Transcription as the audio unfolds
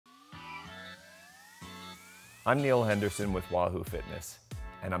I'm Neil Henderson with Wahoo Fitness,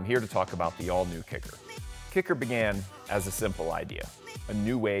 and I'm here to talk about the all-new KICKR. KICKR began as a simple idea, a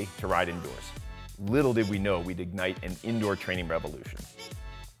new way to ride indoors. Little did we know we'd ignite an indoor training revolution.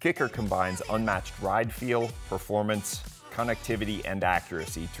 KICKR combines unmatched ride feel, performance, connectivity, and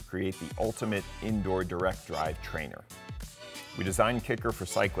accuracy to create the ultimate indoor direct drive trainer. We designed KICKR for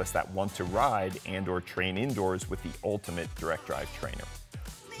cyclists that want to ride and/or train indoors with the ultimate direct drive trainer.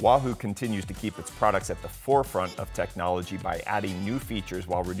 Wahoo continues to keep its products at the forefront of technology by adding new features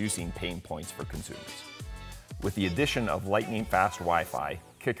while reducing pain points for consumers. With the addition of lightning-fast Wi-Fi,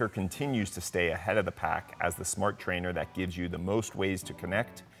 KICKR continues to stay ahead of the pack as the smart trainer that gives you the most ways to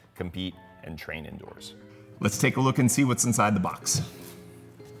connect, compete, and train indoors. Let's take a look and see what's inside the box.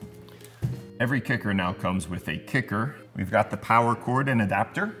 Every KICKR now comes with a kicker. We've got the power cord and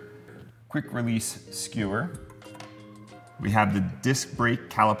adapter, quick release skewer. We have the disc brake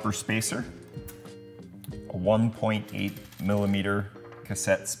caliper spacer, a 1.8 millimeter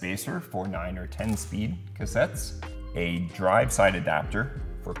cassette spacer for 9 or 10 speed cassettes, a drive side adapter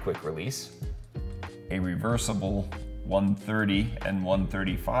for quick release, a reversible 130 and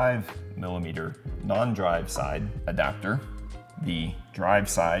 135 millimeter non-drive side adapter, the drive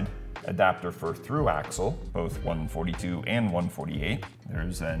side adapter for through axle, both 142 and 148.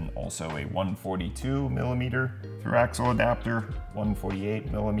 There's also a 142 millimeter through axle adapter,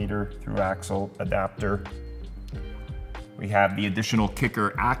 148 millimeter through axle adapter. We have the additional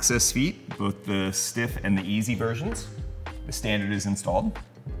KICKR access feet, both the stiff and the easy versions. The standard is installed.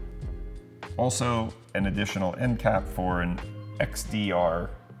 Also an additional end cap for an XDR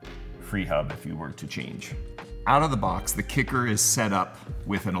free hub if you were to change. Out of the box, the KICKR is set up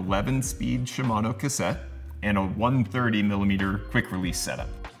with an 11-speed Shimano cassette and a 130 millimeter quick release setup.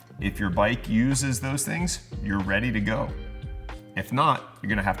 If your bike uses those things, you're ready to go. If not,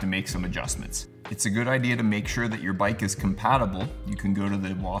 you're gonna have to make some adjustments. It's a good idea to make sure that your bike is compatible. You can go to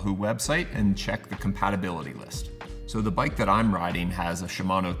the Wahoo website and check the compatibility list. So the bike that I'm riding has a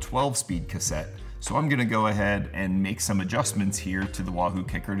Shimano 12-speed cassette, so I'm gonna go ahead and make some adjustments here to the Wahoo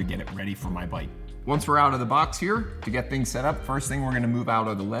KICKR to get it ready for my bike. Once we're out of the box here, to get things set up, first thing we're gonna move out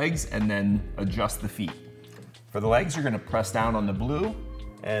are the legs and then adjust the feet. For the legs, you're gonna press down on the blue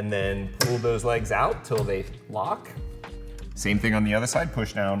and then pull those legs out till they lock. Same thing on the other side,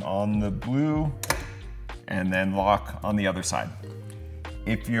 push down on the blue and then lock on the other side.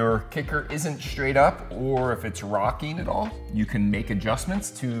 If your KICKR isn't straight up or if it's rocking at all, you can make adjustments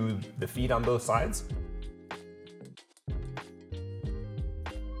to the feet on both sides.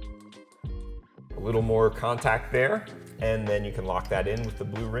 A little more contact there, and then you can lock that in with the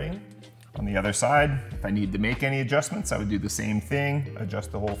blue ring. On the other side, if I need to make any adjustments, I would do the same thing,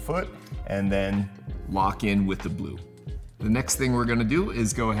 adjust the whole foot, and then lock in with the blue. The next thing we're gonna do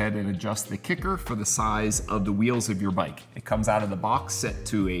is go ahead and adjust the KICKR for the size of the wheels of your bike. It comes out of the box set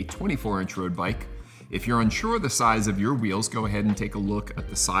to a 24-inch road bike. If you're unsure of the size of your wheels, go ahead and take a look at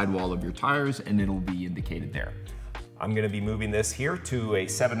the sidewall of your tires and it'll be indicated there. I'm gonna be moving this here to a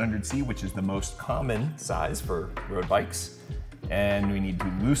 700C, which is the most common size for road bikes. And we need to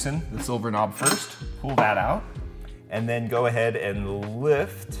loosen the silver knob first, pull that out, and then go ahead and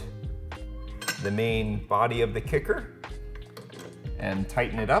lift the main body of the KICKR and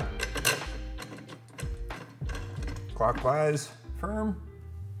tighten it up. Clockwise, firm,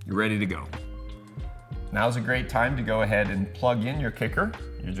 you're ready to go. Now's a great time to go ahead and plug in your KICKR.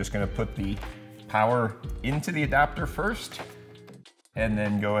 You're just gonna put the power into the adapter first, and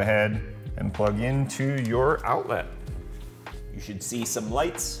then go ahead and plug into your outlet. You should see some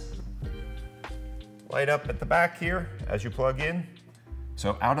lights light up at the back here as you plug in.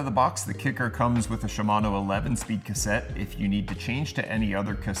 So out of the box, the KICKR comes with a Shimano 11-speed cassette. If you need to change to any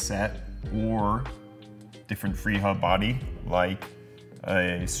other cassette or different free hub body like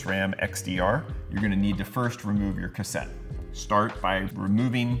a SRAM XDR, you're gonna need to first remove your cassette. Start by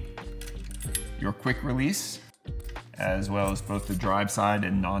removing your quick release, as well as both the drive side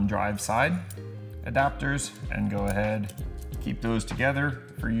and non-drive side adapters, and go ahead, keep those together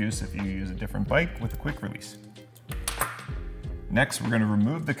for use if you use a different bike with a quick release. Next, we're gonna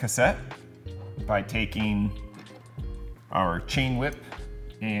remove the cassette by taking our chain whip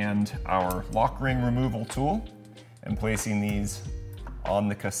and our lock ring removal tool and placing these on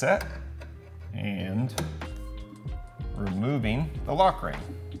the cassette and removing the lock ring.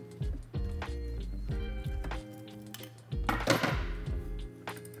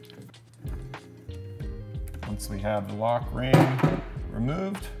 Once we have the lock ring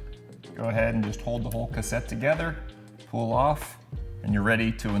removed, go ahead and just hold the whole cassette together, pull off, and you're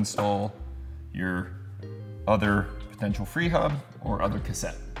ready to install your other potential free hub or other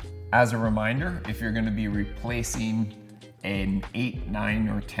cassette. As a reminder, if you're going to be replacing an 8, 9,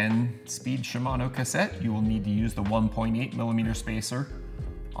 or 10 speed Shimano cassette, you will need to use the 1.8 millimeter spacer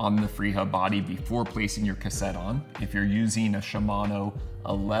on the free hub body before placing your cassette on. If you're using a Shimano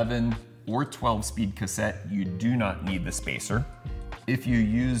 11 or 12 speed cassette, you do not need the spacer. If you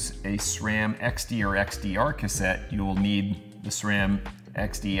use a SRAM XD or XDR cassette, you will need the SRAM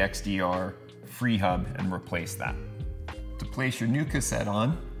XD, XDR free hub and replace that. To place your new cassette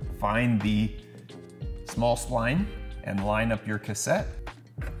on, find the small spline and line up your cassette.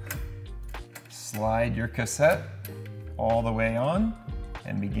 Slide your cassette all the way on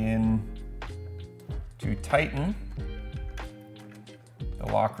and begin to tighten the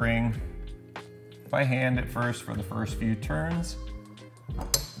lock ring by hand at first for the first few turns.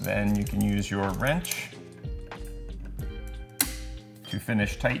 Then you can use your wrench to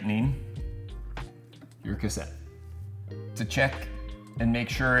finish tightening your cassette. To check and make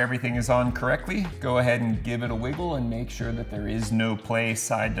sure everything is on correctly, go ahead and give it a wiggle and make sure that there is no play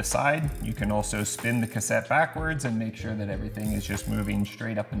side to side. You can also spin the cassette backwards and make sure that everything is just moving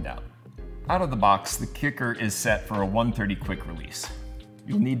straight up and down. Out of the box, the KICKR is set for a 130 quick release.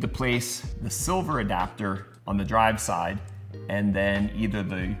 You'll need to place the silver adapter on the drive side and then either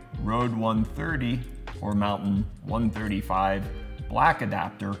the Road 130 or Mountain 135 black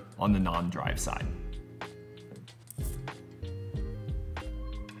adapter on the non-drive side.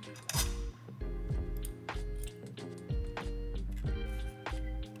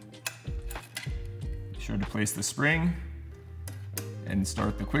 Be sure to place the spring and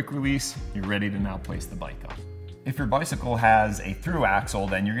start the quick release. You're ready to now place the bike on. If your bicycle has a through axle,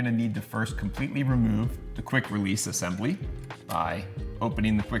 then you're going to need to first completely remove the quick release assembly by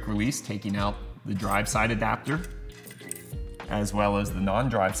opening the quick release, taking out the drive side adapter, as well as the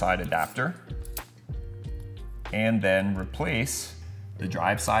non-drive side adapter, and then replace the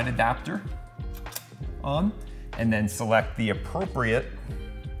drive side adapter on, and then select the appropriate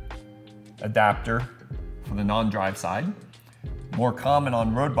adapter for the non-drive side. More common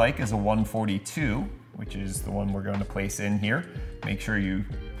on road bike is a 142, which is the one we're going to place in here. Make sure you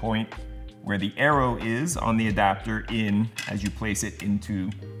point where the arrow is on the adapter in as you place it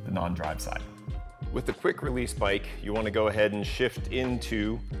into the non-drive side. With the quick release bike, you want to go ahead and shift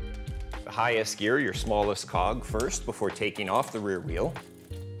into the highest gear, your smallest cog first, before taking off the rear wheel.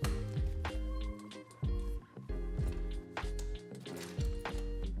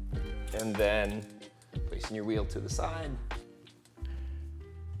 And then placing your wheel to the side.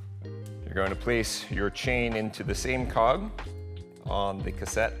 You're going to place your chain into the same cog on the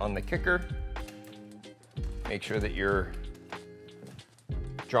cassette on the KICKR. Make sure that your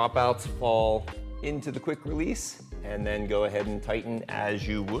dropouts fall into the quick release, and then go ahead and tighten as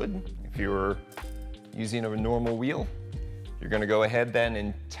you would if you were using a normal wheel. You're going to go ahead then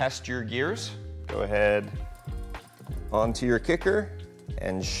and test your gears. Go ahead onto your KICKR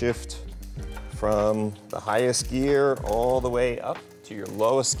and shift from the highest gear all the way up to your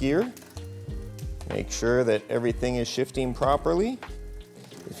lowest gear. Make sure that everything is shifting properly.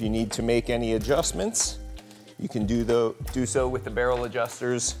 If you need to make any adjustments, you can do so with the barrel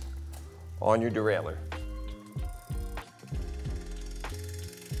adjusters on your derailleur.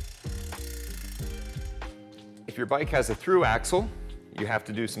 If your bike has a through axle, you have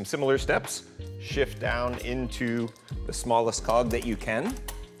to do some similar steps. Shift down into the smallest cog that you can.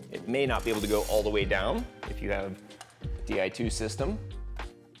 It may not be able to go all the way down if you have a Di2 system.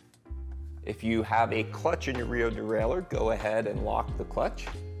 If you have a clutch in your rear derailleur, go ahead and lock the clutch.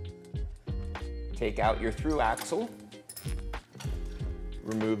 Take out your through axle.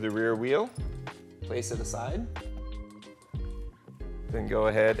 Remove the rear wheel, place it aside. Then go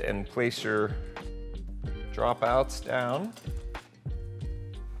ahead and place your dropouts down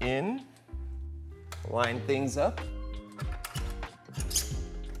in, line things up,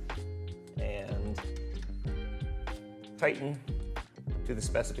 and tighten to the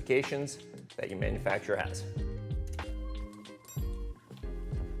specifications that your manufacturer has.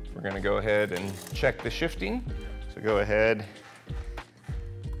 We're going to go ahead and check the shifting. So go ahead,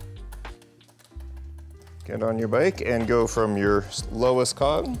 get on your bike and go from your lowest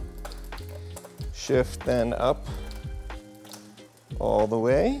cog, shift then up all the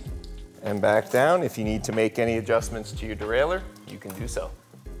way and back down. If you need to make any adjustments to your derailleur, you can do so.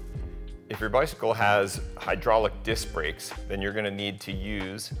 If your bicycle has hydraulic disc brakes, then you're going to need to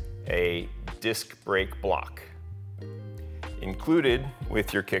use a disc brake block. Included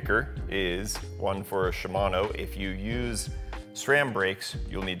with your KICKR is one for a Shimano. If you use SRAM brakes,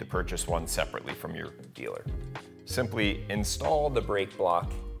 you'll need to purchase one separately from your dealer. Simply install the brake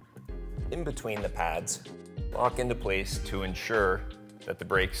block in between the pads, lock into place to ensure that the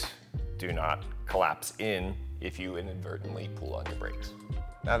brakes do not collapse in if you inadvertently pull on your brakes.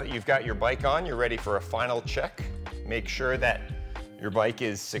 Now that you've got your bike on, you're ready for a final check. Make sure that your bike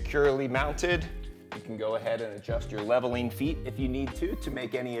is securely mounted. You can go ahead and adjust your leveling feet if you need to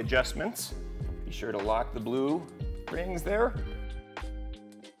make any adjustments. Be sure to lock the blue rings there.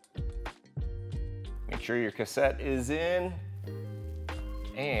 Make sure your cassette is in,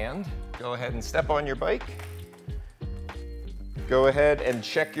 and go ahead and step on your bike. Go ahead and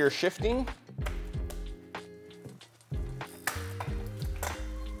check your shifting.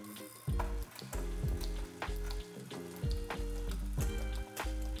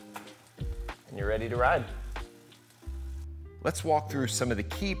 And you're ready to ride. Let's walk through some of the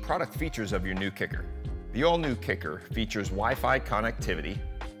key product features of your new KICKR. The all-new KICKR features Wi-Fi connectivity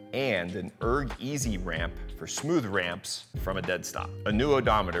and an ERG Easy ramp for smooth ramps from a dead stop, a new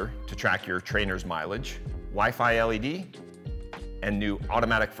odometer to track your trainer's mileage, Wi-Fi LED, and new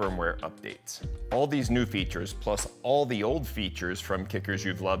automatic firmware updates. All these new features, plus all the old features from KICKRs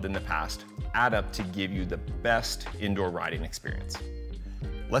you've loved in the past, add up to give you the best indoor riding experience.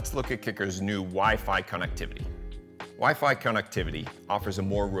 Let's look at KICKR's new Wi-Fi connectivity. Wi-Fi connectivity offers a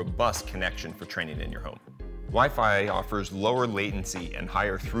more robust connection for training in your home. Wi-Fi offers lower latency and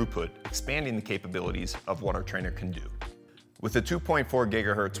higher throughput, expanding the capabilities of what our trainer can do. With a 2.4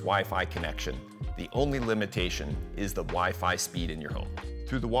 gigahertz Wi-Fi connection, the only limitation is the Wi-Fi speed in your home.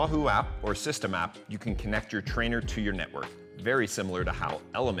 Through the Wahoo app or system app, you can connect your trainer to your network, very similar to how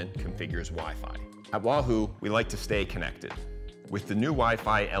Element configures Wi-Fi. At Wahoo, we like to stay connected. With the new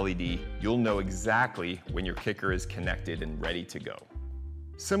Wi-Fi LED, you'll know exactly when your KICKR is connected and ready to go.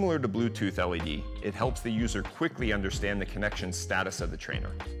 Similar to Bluetooth LED, it helps the user quickly understand the connection status of the trainer.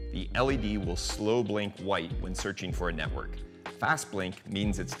 The LED will slow blink white when searching for a network. Fast blink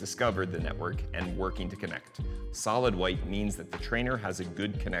means it's discovered the network and working to connect. Solid white means that the trainer has a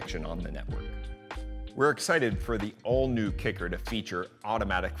good connection on the network. We're excited for the all-new KICKR to feature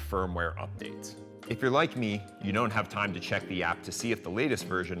automatic firmware updates. If you're like me, you don't have time to check the app to see if the latest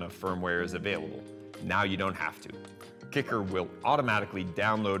version of firmware is available. Now you don't have to. KICKR will automatically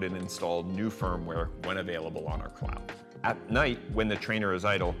download and install new firmware when available on our cloud. At night, when the trainer is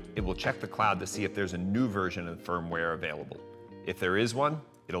idle, it will check the cloud to see if there's a new version of firmware available. If there is one,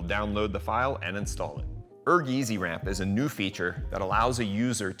 it'll download the file and install it. ERG Easy Ramp is a new feature that allows a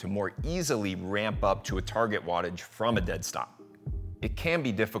user to more easily ramp up to a target wattage from a dead stop. It can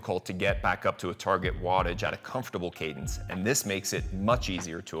be difficult to get back up to a target wattage at a comfortable cadence, and this makes it much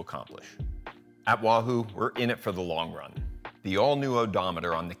easier to accomplish. At Wahoo, we're in it for the long run. The all-new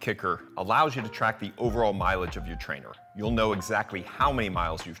odometer on the KICKR allows you to track the overall mileage of your trainer. You'll know exactly how many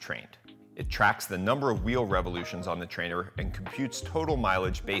miles you've trained. It tracks the number of wheel revolutions on the trainer and computes total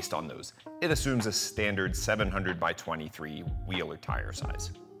mileage based on those. It assumes a standard 700 by 23 wheel or tire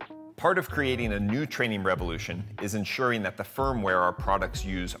size. Part of creating a new training revolution is ensuring that the firmware our products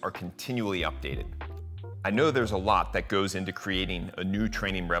use are continually updated. I know there's a lot that goes into creating a new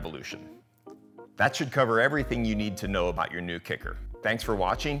training revolution. That should cover everything you need to know about your new KICKR. Thanks for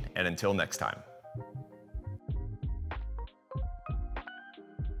watching, and until next time.